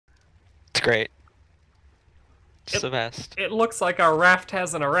It's great. It's the best. It looks like our raft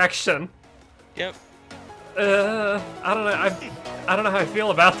has an erection. Yep. I don't know. I don't know how I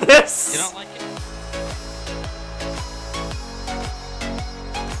feel about this. You don't like it?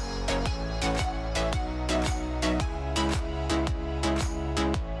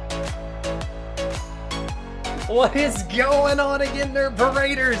 What is going on again, Nerd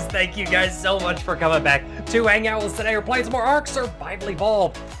Paraders? Thank you guys so much for coming back to hang out with us today. We're playing some more ARK Survival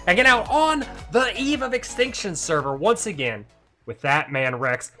Evolved. Hanging out on the eve of Extinction server once again with that man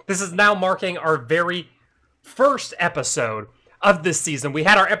Rex. This is now marking our very first episode of this season. We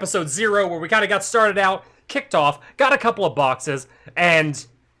had our episode 0 where we kind of got started out, kicked off, got a couple of boxes, and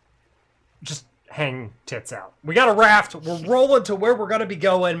just hang tits out. We got a raft. We're rolling to where we're going to be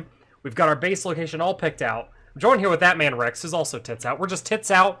going. We've got our base location all picked out. I'm joined here with that man Rex, who's also tits out. We're just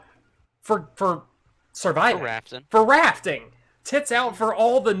tits out for surviving. For rafting. For rafting. Tits out for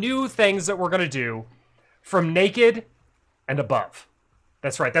all the new things that we're going to do from naked and above.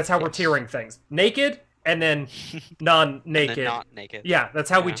 That's right. That's how we're tiering things. Naked and then non-naked. And then not naked. Yeah, that's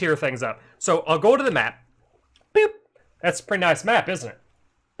how we tier things up. So I'll go to the map. Boop. That's a pretty nice map, isn't it?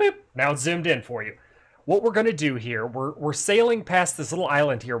 Boop. Now it's zoomed in for you. What we're going to do here, we're sailing past this little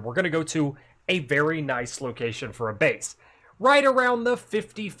island here. We're going to go to a very nice location for a base. Right around the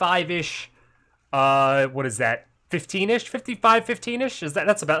 55-ish, what is that? 15-ish? 55, 15-ish?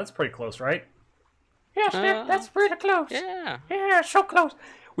 That's pretty close, right? Yes, that's pretty close. Yeah. Yeah, so close.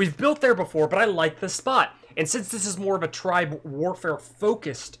 We've built there before, but I like the spot. And since this is more of a tribe warfare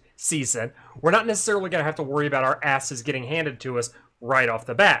focused season, we're not necessarily going to have to worry about our asses getting handed to us right off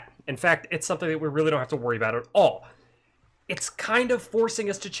the bat. In fact, it's something that we really don't have to worry about at all. It's kind of forcing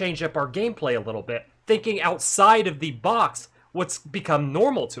us to change up our gameplay a little bit, thinking outside of the box what's become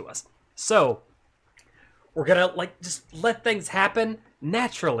normal to us. So, we're gonna just let things happen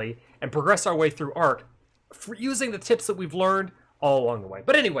naturally and progress our way through ARK using the tips that we've learned all along the way.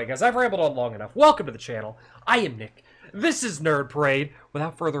 But anyway, guys, I've rambled on long enough. Welcome to the channel. I am Nick. This is Nerd Parade.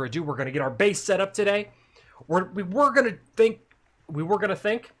 Without further ado, we're gonna get our base set up today. We were gonna think,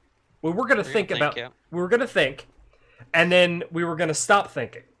 and then we were gonna stop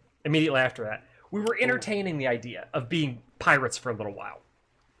thinking immediately after that. We were entertaining the idea of being pirates for a little while,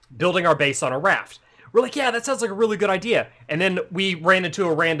 building our base on a raft. We're like, yeah, that sounds like a really good idea. And then we ran into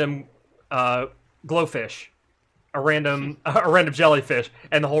a random glowfish, a random jellyfish,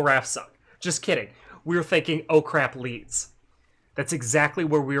 and the whole raft sunk. Just kidding. We were thinking, oh crap, leads. That's exactly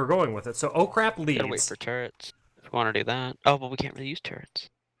where we were going with it. So, oh crap, leads. Gotta wait for turrets. If we want to do that. Oh, but we can't really use turrets.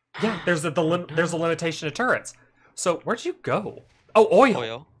 Yeah, there's a limitation to turrets. So, where'd you go? Oh,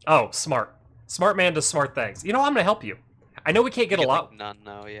 oil. Oh, smart. Smart man does smart things. You know, I'm gonna help you. I know we can't get a lot. Like none,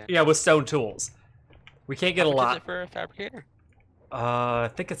 no, yeah. Yeah, with stone tools. We can't get a lot. Is it for a fabricator? I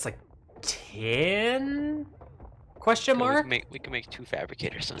think it's like 10? Question mark? We can make 2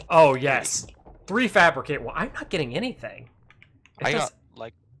 fabricators then. Oh, yes. 3 fabricate. Well, I'm not getting anything. I got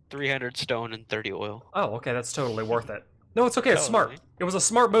like 300 stone and 30 oil. Oh, okay, that's totally worth it. No, it's okay, it's smart. It was a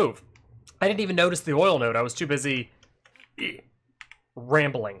smart move. I didn't even notice the oil node. I was too busy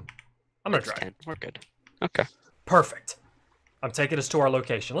rambling. I'm gonna drive. 10. We're good. Okay. Perfect. I'm taking us to our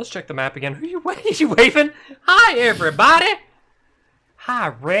location. Let's check the map again. Who you waving? Hi, everybody. Hi,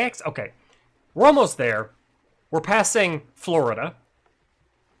 Rex. Okay, we're almost there. We're passing Florida.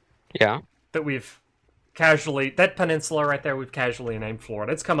 Yeah. That that peninsula right there, we've casually named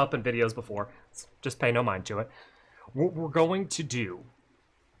Florida. It's come up in videos before. Just pay no mind to it. What we're going to do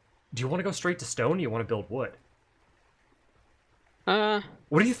you want to go straight to stone or do you want to build wood?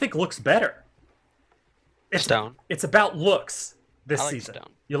 What do you think looks better? Stone. It's about looks this season. Stone.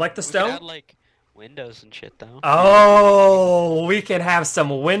 You like the stone? We could add, like, windows and shit, though. Oh, we can have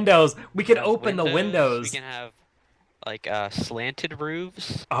some windows. We can open the windows. We can have, like, slanted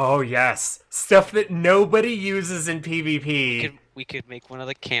roofs. Oh, yes. Stuff that nobody uses in PvP. We could make one of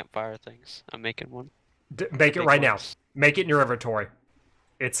the campfire things. I'm making one. Make it right now. Make it in your inventory.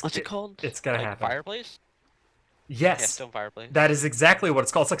 What's it called? It's gonna happen. Fireplace? Yes. Yeah, stone fireplace. That is exactly what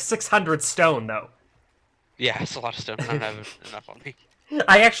it's called. It's like 600 stone, though. Yeah, it's a lot of stone. I don't have enough on me.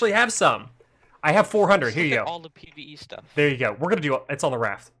 I actually have some. I have 400. Here you go. All the PvE stuff. There you go. We're gonna do it. It's on the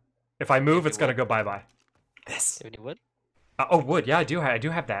raft. If I move, it's gonna go bye-bye. This. Do you have any wood? Oh, wood. Yeah, I do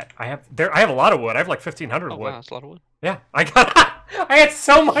have that. I have a lot of wood. I have like 1,500 wood. Wow, that's a lot of wood. Yeah, I had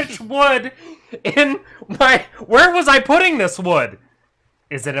so much wood in my. Where was I putting this wood?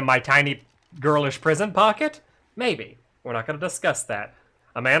 Is it in my tiny girlish prison pocket? Maybe. We're not going to discuss that.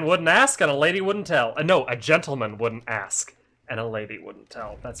 A man wouldn't ask and a lady wouldn't tell. No, a gentleman wouldn't ask and a lady wouldn't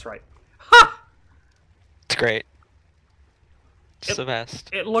tell. That's right. Ha! It's great. It's the best.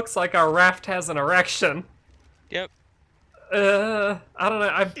 It looks like our raft has an erection. Yep. I don't know.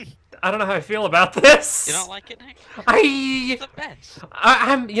 I don't know how I feel about this. You don't like it, Nick? It's the best.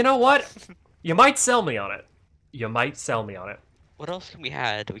 I'm. You know what? You might sell me on it. You might sell me on it. What else can we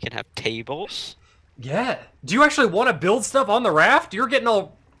add? We can have tables. Yeah. Do you actually want to build stuff on the raft? You're getting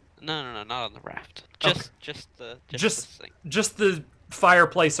all. No, not on the raft. Just the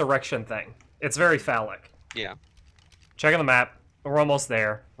fireplace erection thing. It's very phallic. Yeah. Checking the map. We're almost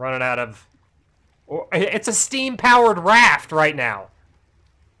there. Running out of. It's a steam-powered raft right now.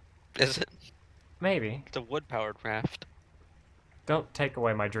 Is it? Maybe. It's a wood-powered raft. Don't take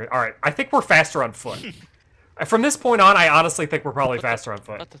away my dream. All right, I think we're faster on foot. From this point on, I honestly think we're probably faster on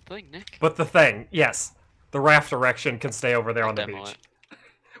foot. But the thing, Nick. But the thing, yes, the raft erection can stay over there on the beach.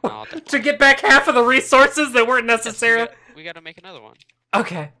 No, to get back half of the resources that weren't necessary. Yes, we gotta make another one.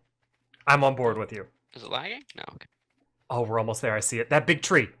 Okay, I'm on board with you. Is it lagging? No. Okay. Oh, we're almost there. I see it. That big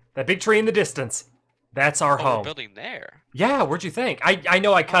tree in the distance. That's our home. We're building there. Yeah, where'd you think? I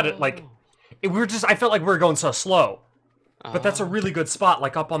know I cut it like I felt like we were going so slow. But that's a really good spot,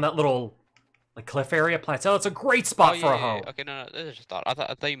 like up on that little like cliff area plateau. It's a great spot for a home. Okay, no, this is just thought. I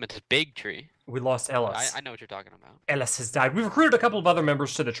thought you meant this big tree. We lost Ellis. I know what you're talking about. Ellis has died. We've recruited a couple of other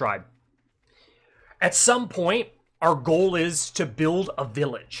members to the tribe. At some point, our goal is to build a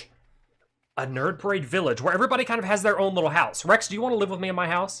village. A Nerd Parade village where everybody kind of has their own little house. Rex, do you want to live with me in my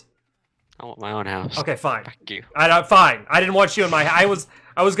house? I want my own house. Okay, fine. Fuck you. Fine. I didn't want you in my. I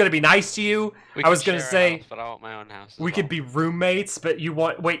was gonna be nice to you. I was gonna say. House, but I want my own house. We could be roommates, but you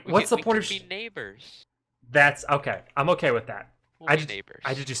want. Wait, what's the point of? We could be neighbors. That's okay. I'm okay with that. We'll be neighbors.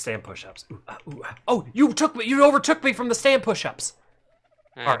 I did just stand push-ups. Oh, you took me. You overtook me from the stand push-ups.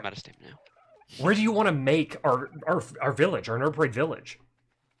 I'm out of steam now. Where do you want to make our village, our Nerd Parade village?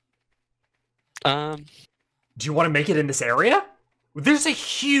 Do you want to make it in this area? There's a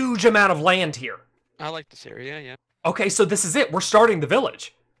huge amount of land here. I like this area, yeah. Okay, so this is it. We're starting the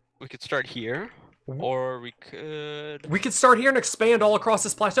village. We could start here, or we could... We could start here and expand all across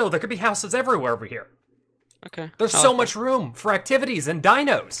this plateau. There could be houses everywhere over here. Okay. There's so much room for activities and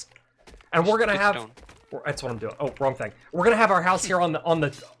dinos. And we're gonna have... Stone. That's what I'm doing. Oh, wrong thing. We're gonna have our house here on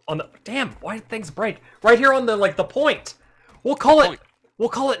the... Damn, why did things break? Right here on the, like, the point. We'll call it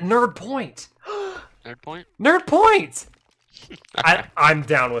Nerd Point. Nerd Point? Nerd Point! I'm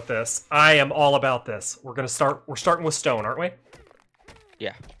down with this. I am all about this. We're starting with stone, aren't we?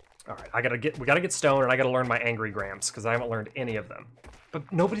 Yeah. All right, we gotta get stone, and I gotta learn my angry grams because I haven't learned any of them.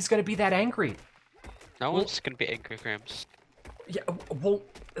 But nobody's gonna be that angry. No one's gonna be angry grams. Yeah, well,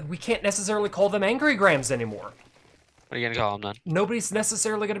 we can't necessarily call them angry grams anymore. What are you gonna call them then? Nobody's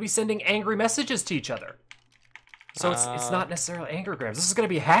necessarily gonna be sending angry messages to each other. So it's not necessarily angry grams. This is gonna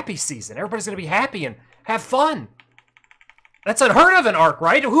be a happy season. Everybody's gonna be happy and have fun. That's unheard of in ARK,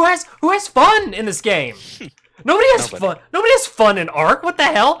 right? Who has fun in this game? Nobody has fun. Nobody has fun in ARK. What the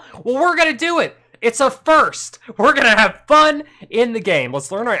hell? Well, we're gonna do it. It's a first. We're gonna have fun in the game.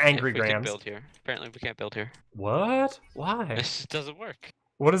 Let's learn our angry grams. We can build here. Apparently, we can't build here. What? Why? This doesn't work.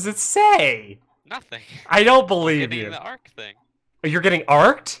 What does it say? Nothing. I don't believe you. The ARK thing. Oh, you're getting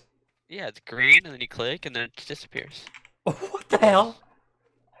ARKed? Yeah, it's green, and then you click, and then it disappears. What the hell?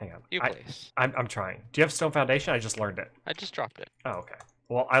 Hang on. Place. I'm trying. Do you have stone foundation? I just learned it. I just dropped it. Oh, okay.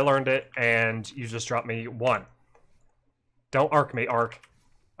 Well, I learned it, and you just dropped me 1. Don't arc me, ARK.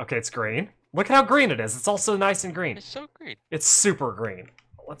 Okay, it's green. Look at how green it is. It's also nice and green. It's so green. It's super green.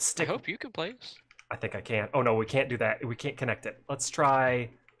 Let's stick. I hope you can play this. I think I can. Oh no, we can't do that. We can't connect it. Let's try.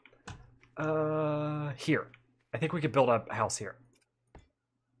 Here. I think we could build a house here.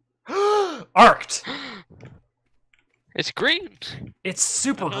 Arced. It's green. It's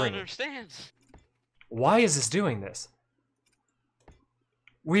super green. I don't understand. Why is this doing this?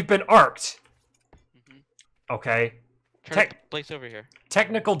 We've been arced. Okay. Turn the place over here.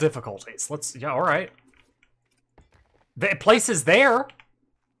 Technical difficulties. Yeah, all right. The place is there.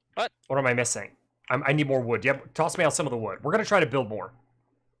 What? What am I missing? I need more wood. Yep, toss me out some of the wood. We're gonna try to build more.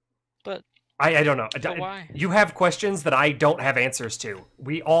 But I don't know. So why? You have questions that I don't have answers to.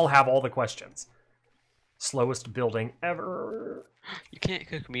 We all have all the questions. Slowest building ever. You can't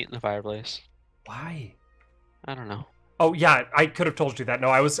cook meat in the fireplace. Why? I don't know. Oh yeah, I could have told you that. No,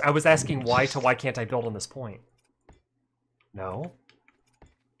 I was asking why can't I build on this point? No.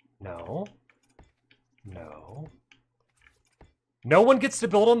 No. No. No one gets to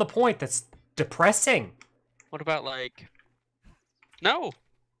build on the point. That's depressing. What about like... No!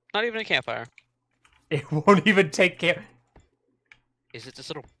 Not even a campfire. It won't even take care. Is it this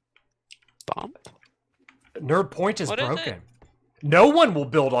little bump? Nerd Point is broken. Is it? No one will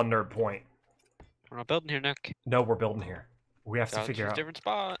build on Nerd Point. We're not building here, Nick. No, we're building here. We have to Gotta figure choose a out. different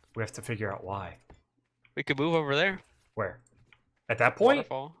spot. We have to figure out why. We could move over there. Where? At that point?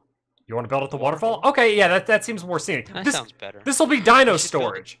 Waterfall. You want to build at the waterfall? Waterfall. Okay, yeah, that seems more scenic. That This sounds better. this will be dino We should build-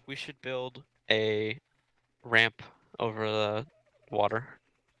 storage. We should build a ramp over the water.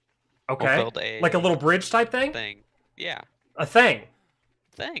 Okay. We'll build a Like a little bridge type thing? thing. Yeah, A thing.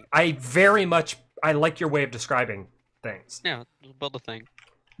 thing. I like your way of describing things. Yeah, we'll build a thing.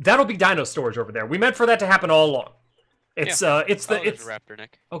 That'll be dino storage over there. We meant for that to happen all along. It's there's it's a raptor,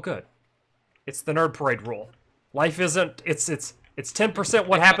 Nick. Oh good. It's the nerd parade rule. Life isn't it's 10%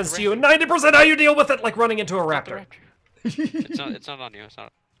 what happens to you and 90% how you deal with it, like running into a Not the raptor. It's not on you. It's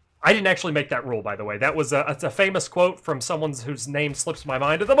not. I didn't actually make that rule, by the way. That was it's a famous quote from someone whose name slips my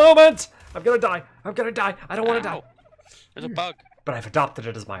mind at the moment. I'm gonna die. I'm gonna die. I don't want to die. Ow. There's a bug. But I've adopted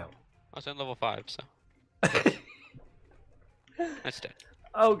it as my own. I was in level 5, so that's dead.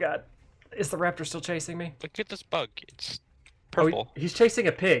 Oh god. Is the raptor still chasing me? Look at this bug. It's Oh, purple. he's chasing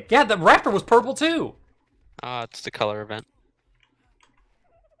a pig. Yeah, the raptor was purple too. It's the color event.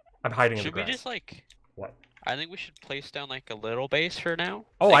 I'm hiding in the Should we grass. just like? What? I think we should place down like a little base for now.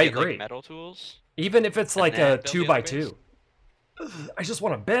 Oh, and I get, like, agree. metal tools. Even if it's And like then a build 2 the by other 2. I just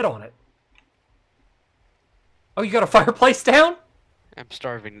want to bed on it. Oh, you got a fireplace down? I'm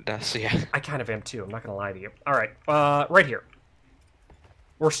starving to death. So yeah. I kind of am too. I'm not gonna lie to you. All right, right here.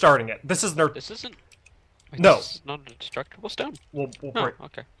 We're starting it. This is nerd. This isn't. Wait, No. This is not a destructible stone. We'll No. break-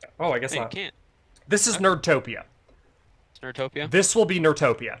 Okay. Oh, I guess No, you not. can't. This is Nerd-Topia. It's Nerd-Topia. This will be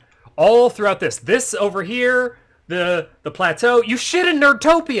Nerd-Topia. All throughout this. This over here, the plateau. You shit in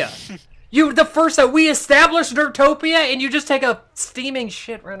Nerd-Topia. The first that we established Nerd-Topia, and you just take a steaming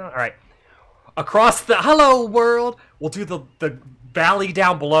shit right on. All right. Across the hello world, we'll do the valley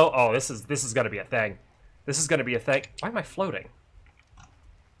down below. Oh, this is gonna be a thing. This is gonna be a thing. Why am I floating?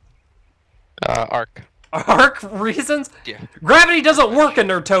 ARK. ARK reasons? Yeah. Gravity doesn't work in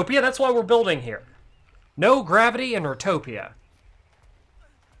Nerd-Topia. That's why we're building here. No gravity in Nerd-Topia.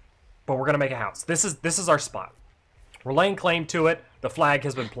 But we're gonna make a house. This is our spot. We're laying claim to it. The flag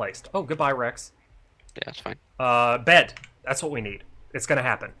has been placed. Oh, goodbye, Rex. Yeah, that's fine. Bed. That's what we need. It's gonna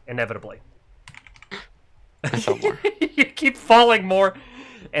happen inevitably. I fell more. You keep falling more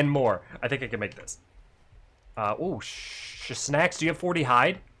and more. I think I can make this. Ooh, snacks. Do you have 40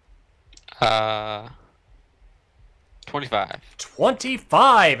 hide? 25.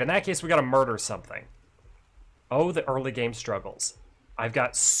 25! In that case, we gotta murder something. Oh, the early game struggles. I've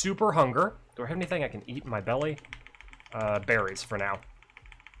got super hunger. Do I have anything I can eat in my belly? Berries for now.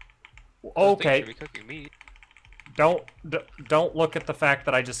 Okay. Should be cooking meat. Don't look at the fact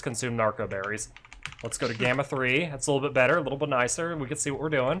that I just consumed narco berries. Let's go to Gamma 3. That's a little bit better, a little bit nicer. We can see what we're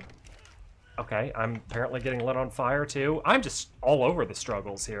doing. Okay, I'm apparently getting lit on fire too. I'm just all over the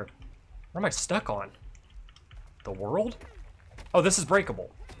struggles here. Where am I stuck on? The world? Oh, this is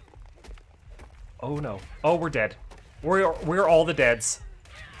breakable. Oh no. Oh, we're dead. We're all the deads.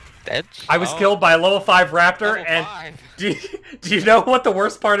 Dead? I was killed by a level 5 raptor, Level and 5. do you know what the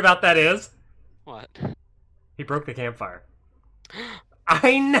worst part about that is? What? He broke the campfire.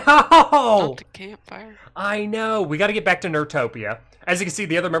 I know! Not the campfire. I know. We got to get back to Nerd-Topia. As you can see,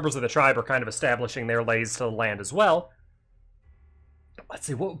 the other members of the tribe are kind of establishing their lays to the land as well. Let's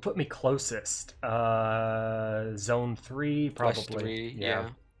see, what would put me closest? Zone 3, probably. West 3, yeah.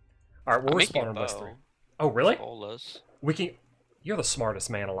 All right, we're making spawning a West bow. 3. Oh, really? Bolas. We can. You're the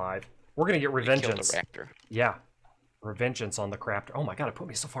smartest man alive. We're gonna get We killed a revengeance. raptor. Yeah, revengeance on the crafter. Oh my god, it put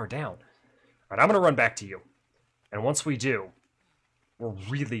me so far down. All right, I'm gonna run back to you, and once we do, we're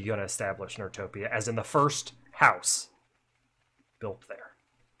really gonna establish Nerd-Topia as in the first house built there.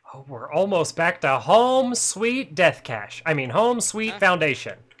 Oh, we're almost back to home sweet death cache. I mean, home sweet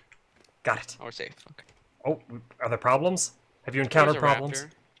foundation. Got it. Oh, we're safe. Okay. Oh, are there problems? Have you encountered There's a problems? raptor.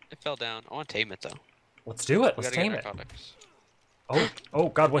 It fell down. I want to tame it though. Let's do it. We Let's gotta tame get it. narcotics. Oh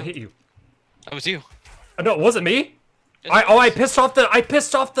god, what hit you? That was you. No, it wasn't me. I pissed off the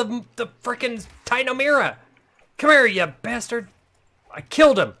frickin' Tinomira. Come here, you bastard. I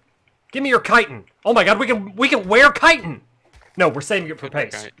killed him. Give me your chitin. Oh my god, we can wear chitin. No, we're saving it for Good wear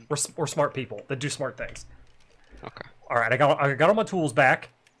pace. chitin. We're smart people that do smart things. Okay. All right, I got all my tools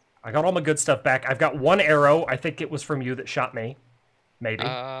back. I got all my good stuff back. I've got one arrow. I think it was from you that shot me. Maybe.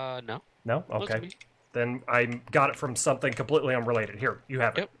 No. No? Wasn't Okay. me. Then I got it from something completely unrelated. Here, you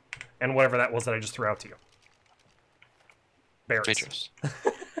have it. Yep. And whatever that was that I just threw out to you. Berries. Matros.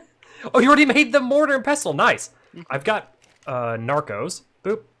 Oh, you already made the mortar and pestle. Nice. I've got narcos.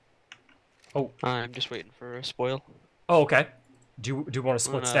 Boop. Oh. I'm just waiting for a spoil. Oh, okay. Do you want to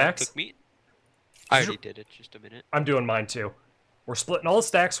split Wanna stacks? Cook meat? I already did it. Just a minute. I'm doing mine too. We're splitting all the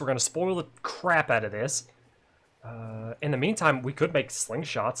stacks. We're gonna spoil the crap out of this. In the meantime, we could make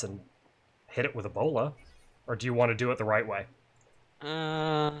slingshots and hit it with Ebola. Or do you want to do it the right way?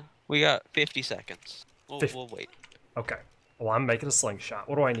 We got 50 seconds. We'll wait. Okay. Well, I'm making a slingshot.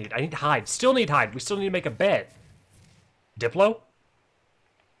 What do I need? I need hide. Still need hide. We still need to make a bed. Diplo?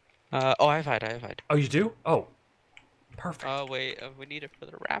 Oh, I have hide. Oh, you do? Oh. Perfect. Oh, wait. We need it for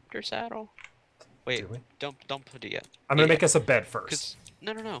the raptor saddle. Wait, don't put it yet. I'm going to make us a bed first.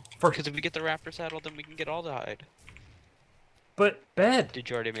 No. Because if we get the raptor saddle, then we can get all the hide. But bed. Did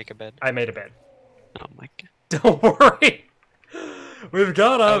you already make a bed? I made a bed. Oh my god. Don't worry. We've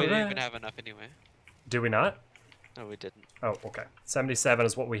got a we didn't even have enough anyway. Do we not? No, we didn't. Oh, okay. 77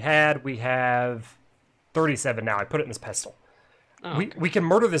 is what we had. We have 37 now. I put it in this pestle. Oh, okay. We can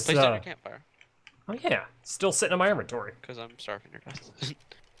murder this. Place it in your campfire. Oh yeah, still sitting in my inventory. Because I'm starving to death.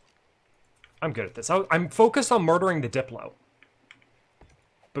 I'm good at this. I'm focused on murdering the Diplo.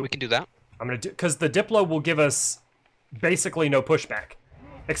 But we can do that. I'm gonna do because the Diplo will give us basically no pushback,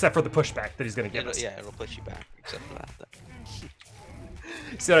 except for the pushback that he's gonna give us. Yeah, it'll push you back, except for that.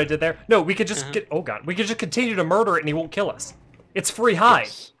 See what I did there? No, we could just get. Oh god, we could just continue to murder it and he won't kill us. It's free hide.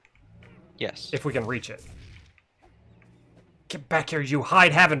 Yes. If we can reach it. Get back here, you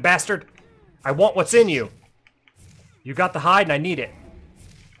hide-having bastard! I want what's in you. You got the hide, and I need it.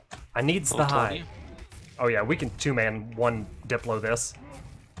 I needs the hide. Oh yeah, we can two-man one Diplo this.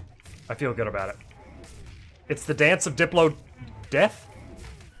 I feel good about it. It's the dance of Diplo death?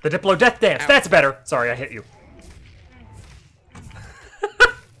 The Diplo death dance! Ow. That's better! Sorry, I hit you.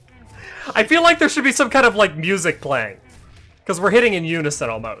 I feel like there should be some kind of, like, music playing. Because we're hitting in unison,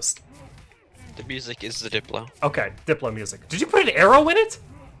 almost. The music is the Diplo. Okay, Diplo music. Did you put an arrow in it?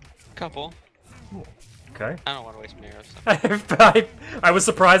 Couple. Okay. I don't want to waste my arrows. So. I was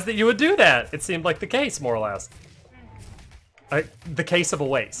surprised that you would do that. It seemed like the case, more or less. The case of a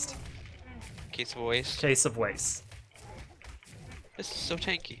waste. Case of a waste? Case of waste. This is so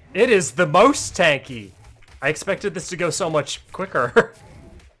tanky. It is the most tanky. I expected this to go so much quicker.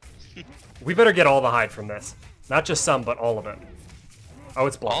 We better get all the hide from this. Not just some, but all of it. Oh,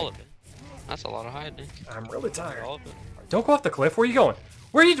 it's black. All of it? That's a lot of hide, Nick. I'm really tired. All of it. Don't go off the cliff. Where are you going?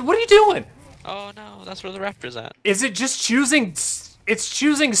 What are you doing? Oh no, that's where the raptor's at. Is it just choosing... It's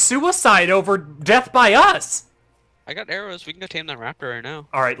choosing suicide over death by us. I got arrows. We can go tame that raptor right now.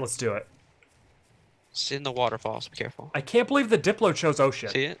 Alright, let's do it. It's in the waterfalls. Be careful. I can't believe the Diplo chose... Oh,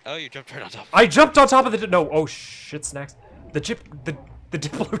 shit. See it? Oh, you jumped right on top. I jumped on top of the... No, oh, shit, snacks. The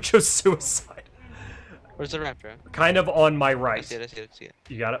Diplo chose suicide. Where's the raptor? Kind of on my right. I see it.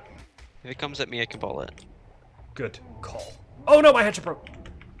 You got it? If it comes at me, I can ball it. Good call. Oh, no, my hatchet broke.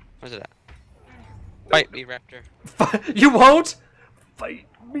 Where's it at? Fight me, raptor. You won't? Fight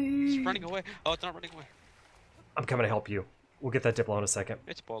me. It's running away. Oh, it's not running away. I'm coming to help you. We'll get that Diplo in a second.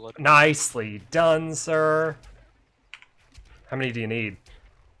 It's bullet. Nicely done, sir. How many do you need?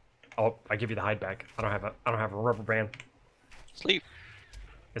 Oh, I give you the hide back. I don't have a rubber band. Sleep.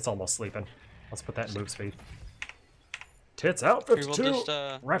 It's almost sleeping. Let's put that in move speed. Tits out, 52. We'll just,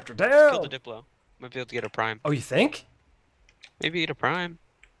 Raptor down. Kill the Diplo. Might be able to get a prime. Oh, you think? Maybe get a prime.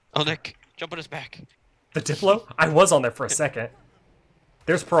 Oh, Nick, jump on his back. The Diplo? I was on there for a second.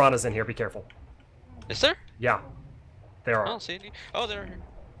 There's piranhas in here. Be careful. Is there? Yeah. There are. I don't see any. Oh, they're here.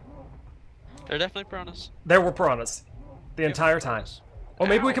 They're definitely piranhas. There were piranhas. The entire time. Oh,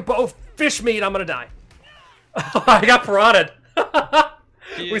 maybe we could... Oh, fish meat. I'm gonna die. I got piranha'd.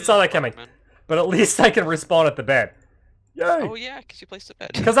 We saw that coming. But at least I can respawn at the bed. Yay! Oh, yeah, because you placed the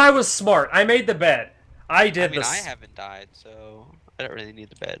bed. Because I was smart. I made the bed. I haven't died, so I don't really need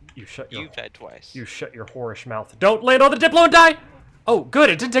the bed. You've died twice. You shut your whorish mouth. Don't land on the Diplo and die! Oh, good.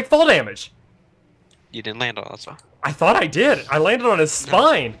 It didn't take fall damage. You didn't land on us. I thought I did. I landed on his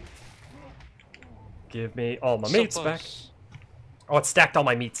spine. Give me all my meats back. Oh, it stacked all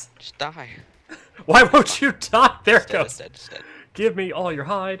my meats. Just die. Why won't you die? There it goes. Dead. Give me all your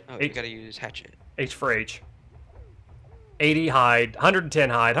hide. Oh, you gotta use hatchet. H for H. 80 hide, 110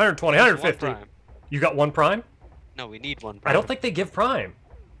 hide, 120, 150. You got one prime? No, we need one prime. I don't think they give prime.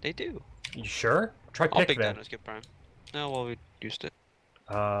 They do. You sure? Try All pick big then. dinos give prime. No, well, we used it.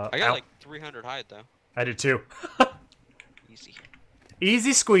 I got like 300 hide, though. I did too. Easy.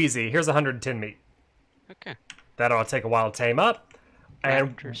 Easy squeezy. Here's 110 meat. Okay. That ought to take a while to tame up.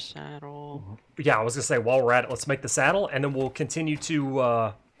 And Raptor saddle. Yeah, I was gonna say while we're at it, let's make the saddle, and then we'll continue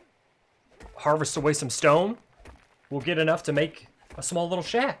to harvest away some stone. We'll get enough to make a small little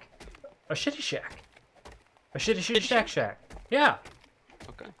shack, a shitty shack, a shitty shack. Yeah.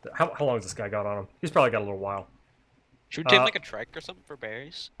 Okay. How long has this guy got on him? He's probably got a little while. Should we take like a trike or something for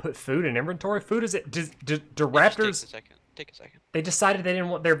berries? Put food in inventory. Food is it? Do raptors? Take a second. They decided they didn't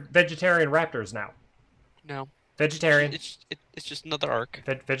want. They're vegetarian raptors now. No. Vegetarian. It's just another ARK.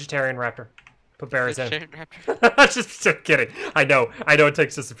 Vegetarian raptor. Put berries in. Vegetarian raptor. Just kidding. I know it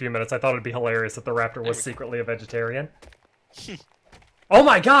takes just a few minutes. I thought it'd be hilarious if the raptor was secretly a vegetarian. Oh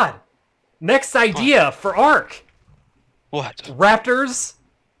my god! Next idea for ARK. What? Raptors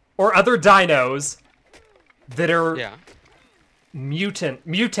or other dinos that are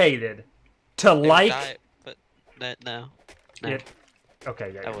mutated to They like... die, but no.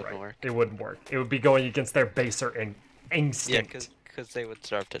 Okay, yeah, that wouldn't work. It wouldn't work. It would be going against their baser instinct. Yeah, because they would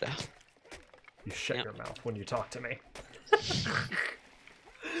starve to death. You shut your mouth when you talk to me.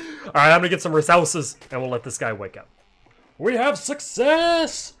 Alright, I'm gonna get some resources, and we'll let this guy wake up. We have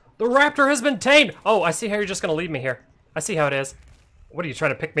success! The raptor has been tamed! Oh, I see how you're just gonna leave me here. I see how it is. What are you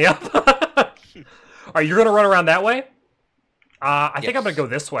trying to pick me up? Alright, you're gonna run around that way? I think I'm gonna go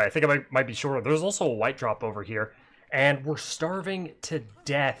this way. I think I might be shorter. There's also a white drop over here. And we're starving to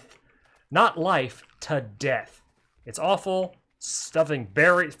death. Not life, to death. It's awful. Stuffing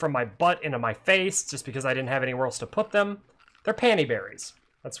berries from my butt into my face just because I didn't have anywhere else to put them. They're panty berries.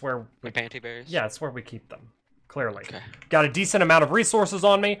 That's where we... Panty berries? Yeah, that's where we keep them. Clearly. Okay. Got a decent amount of resources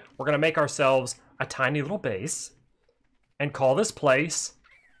on me. We're gonna make ourselves a tiny little base. And call this place...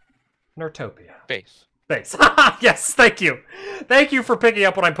 Nerd-Topia. Base. Base. Yes, thank you. Thank you for picking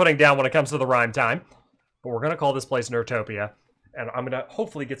up what I'm putting down when it comes to the rhyme time. But we're going to call this place Nerd-Topia. And I'm going to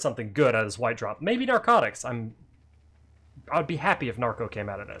hopefully get something good out of this white drop. Maybe narcotics. I'd be happy if narco came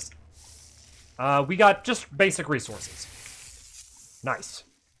out of this. We got just basic resources. Nice.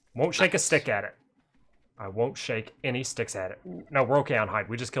 Won't shake a stick at it. I won't shake any sticks at it. No, we're okay on hide.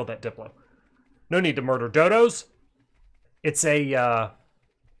 We just killed that Diplo. No need to murder dodos. It's a,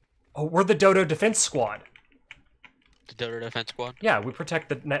 Oh, we're the Dodo Defense Squad. The Dodo Defense Squad? Yeah, we protect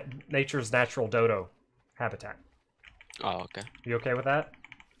the nature's natural dodo habitat. Oh, okay. You okay with that?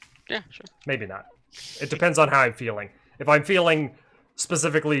 Yeah, sure. Maybe not. It depends on how I'm feeling. If I'm feeling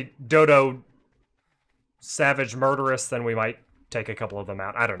specifically dodo savage murderous, then we might take a couple of them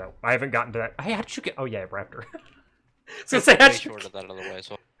out. I don't know. I haven't gotten to that. Hey, how did you get... Oh, yeah, raptor. I was gonna say, way short of that out of the way,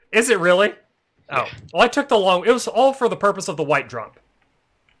 so... Is it really? Yeah. Oh. Well, I took the long... It was all for the purpose of the white drop.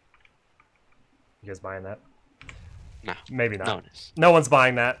 You guys buying that? No. Maybe not. No one is. No one's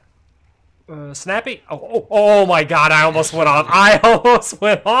buying that. Snappy? Oh my god, I almost went off. I almost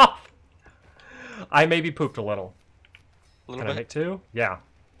went off. I maybe pooped a little. A little Can I bit? make 2? Yeah.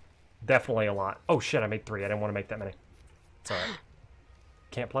 Definitely a lot. Oh shit, I made 3. I didn't want to make that many. It's alright.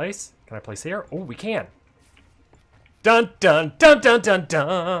 Can't place? Can I place here? Oh, we can. Dun dun dun dun dun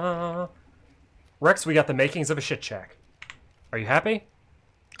dun. Rex, we got the makings of a shit shack. Are you happy?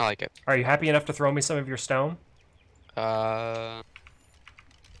 I like it. Are you happy enough to throw me some of your stone?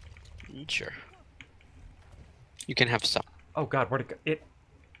 Sure. You can have some. Oh god, where'd it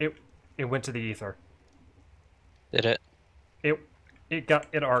go? It went to the ether. Did it?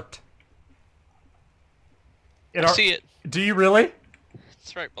 It arced. I see it. Do you really?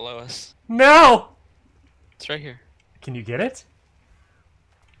 It's right below us. No! It's right here. Can you get it?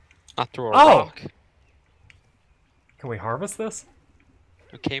 Not through a Oh! rock. Can we harvest this?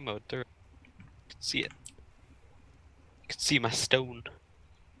 Okay, mode through. You can see it. You can see my stone.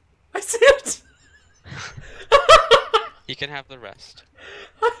 I see it! You can have the rest.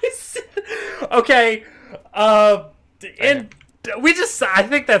 I see it. Okay, I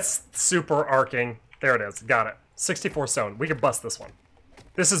think that's super arcing. There it is, got it. 64 stone, we can bust this one.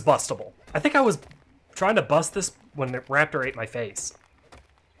 This is bustable. I think I was trying to bust this when the raptor ate my face.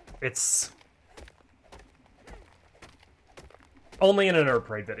 It's... Only in a Nerd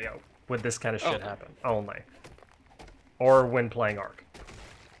Parade video would this kind of shit happen. Only. Or when playing ARK.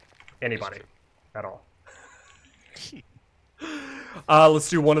 Anybody. At all. Let's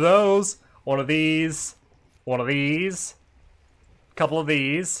do one of those. One of these. One of these. A couple of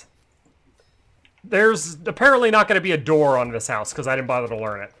these. There's apparently not going to be a door on this house because I didn't bother to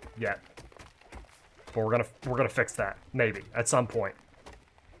learn it yet. But we're gonna fix that. Maybe. At some point.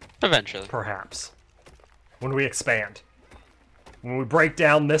 Eventually. Perhaps. When we expand. When we break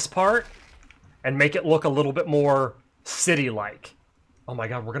down this part and make it look a little bit more city-like. Oh my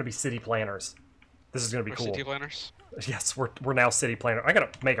god, we're gonna be city planners. This is gonna be cool. City planners? Yes, we're now city planners. I gotta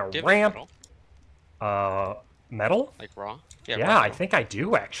make a Do you have ramp. metal? Metal? Like raw? Yeah, raw I metal. think I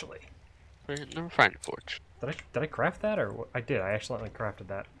do actually. Never find a forge. Did I craft that or what? I did. I accidentally crafted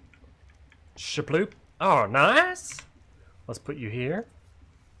that. Shaploop. Oh, nice. Let's put you here.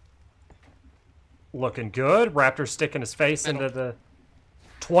 Looking good. Raptor sticking his face Metal. into the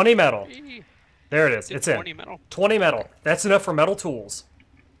 20 metal. There it is. It's 20 in. metal. 20 metal. That's enough for metal tools.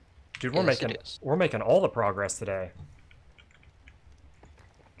 Dude, Yes, it is. we're making all the progress today.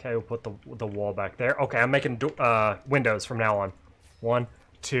 Okay, we'll put the wall back there. Okay, I'm making windows from now on. 1,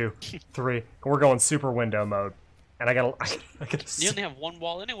 2, 3. We're going super window mode. And I gotta You only have one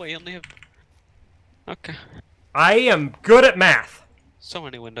wall anyway. You only have. Okay. I am good at math. So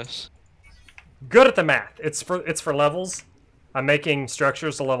many windows. Good at the math. It's for levels. I'm making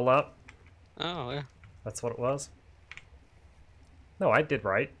structures to level up. Oh yeah. That's what it was. No, I did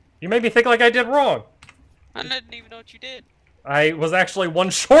right. You made me think like I did wrong. I didn't even know what you did. I was actually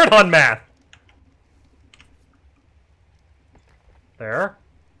 1 short on math. There.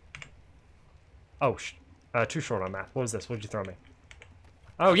 Oh, 2 short on math. What was this? What did you throw me?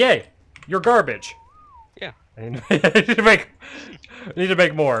 Oh, yay! You're garbage. Yeah. I need to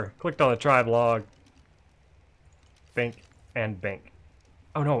make more. Clicked on the tribe log. Bink and bink.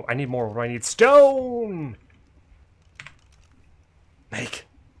 Oh no, I need more. What do I need? Stone! Make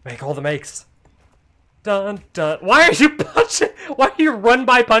all the makes. Dun dun. Why are you punching? Why are you run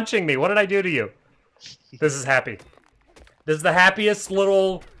by punching me? What did I do to you? This is happy. This is the happiest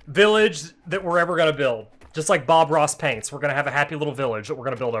little village that we're ever gonna build. Just like Bob Ross paints, we're gonna have a happy little village that we're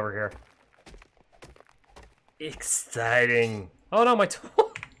gonna build over here. Exciting. Oh no, my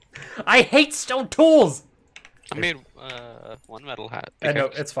tool. I hate stone tools! I made one metal hat. I know,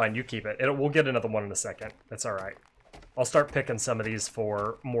 it's fine. You keep it. We'll get another one in a second. That's alright. I'll start picking some of these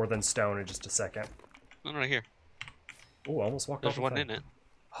for more than stone in just a second. One right here. Ooh, I almost walked off There's one in it.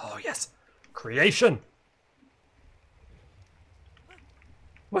 Oh, yes. Creation.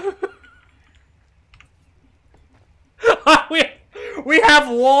 we have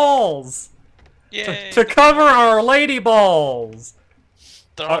walls Yay! to cover our lady balls.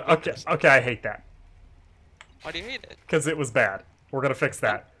 Okay, Windows. okay, I hate that Why do you hate it? because it was bad. We're gonna fix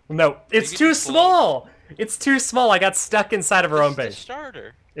that. No, it's you too can small. It's too small. I got stuck inside of our own This is base. the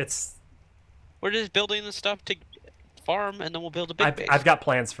starter. It's. We're just building the stuff to farm, and then we'll build a big base. I've got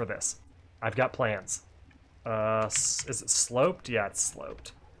plans for this. I've got plans. Is it sloped? Yeah, it's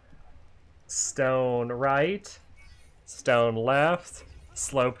sloped. Stone right, stone left,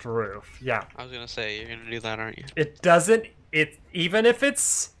 sloped roof. Yeah. I was gonna say you're gonna do that, aren't you? It doesn't. Even if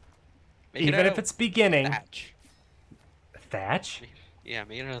it's Make even it if it's beginning. thatch. Thatch. Yeah,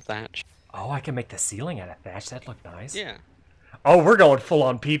 make it out of thatch. Oh, I can make the ceiling out of thatch. That'd look nice. Yeah. Oh, we're going full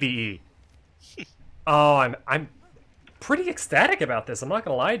on PvE. Oh, I'm pretty ecstatic about this. I'm not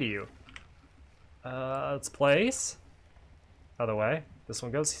gonna lie to you. Let's place. Other way. This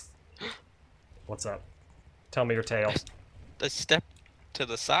one goes. What's up? Tell me your tale. I stepped to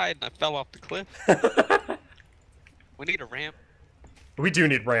the side and I fell off the cliff. We need a ramp. We do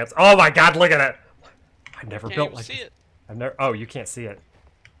need ramps. Oh my god, look at it! I've never Can't built even like see this. it. I've never. Oh, you can't see it.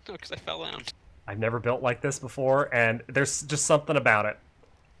 No, because I fell down. I've never built like this before, and there's just something about it.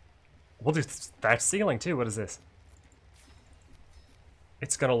 We'll do thatch ceiling too. What is this?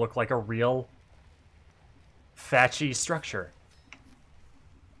 It's gonna look like a real thatchy structure.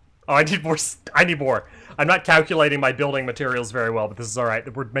 Oh, I need more. I need more. I'm not calculating my building materials very well, but this is all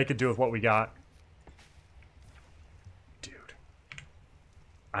right. We're making do with what we got. Dude,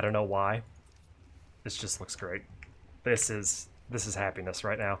 I don't know why. This just looks great. This is happiness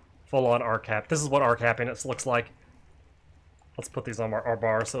right now. Full on ARK hap. This is what ARK happiness looks like. Let's put these on our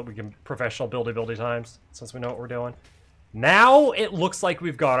bar so that we can professional buildy times, since we know what we're doing. Now it looks like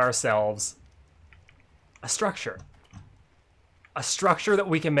we've got ourselves a structure. A structure that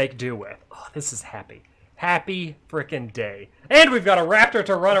we can make do with. Oh, this is happy. Happy frickin' day. And we've got a raptor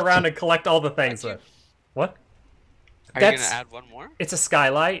to run around and collect all the things with. What? Are you gonna add one more? It's a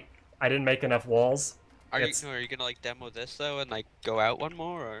skylight. I didn't make enough walls. Are you gonna like demo this though and like go out one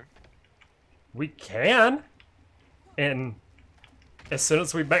more or? We can. And as soon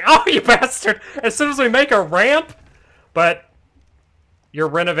as we make... Oh, you bastard! As soon as we make a ramp! But you're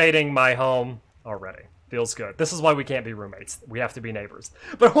renovating my home already. Feels good. This is why we can't be roommates. We have to be neighbors.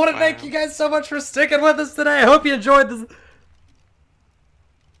 But I want to thank you guys so much for sticking with us today. I hope you enjoyed this.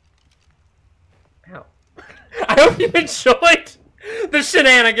 Ow. I hope you enjoyed the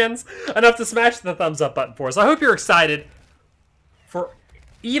shenanigans enough to smash the thumbs up button for us. I hope you're excited for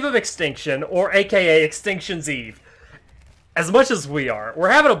Eve of Extinction, or aka Extinction's Eve. As much as we are. We're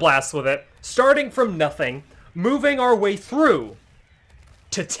having a blast with it. Starting from nothing, moving our way through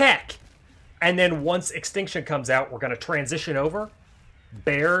to tech. And then once Extinction comes out, we're going to transition over.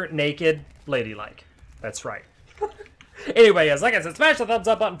 Bare, naked, ladylike. That's right. Anyway, guys, like I said, smash the thumbs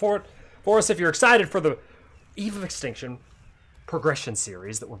up button for us if you're excited for the Eve of Extinction progression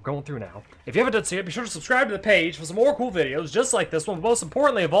series that we're going through now. If you haven't done so yet, be sure to subscribe to the page for some more cool videos just like this one. But most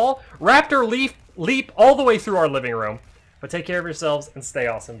importantly of all, Raptor leap all the way through our living room. But take care of yourselves and stay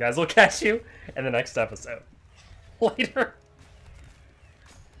awesome, guys. We'll catch you in the next episode. Later.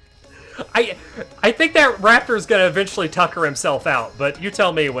 I think that raptor's gonna eventually tucker himself out, but you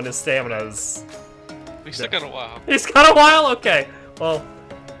tell me when his stamina's... We still got a while. He's got a while? Okay. Well,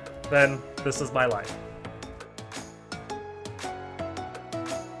 then this is my life.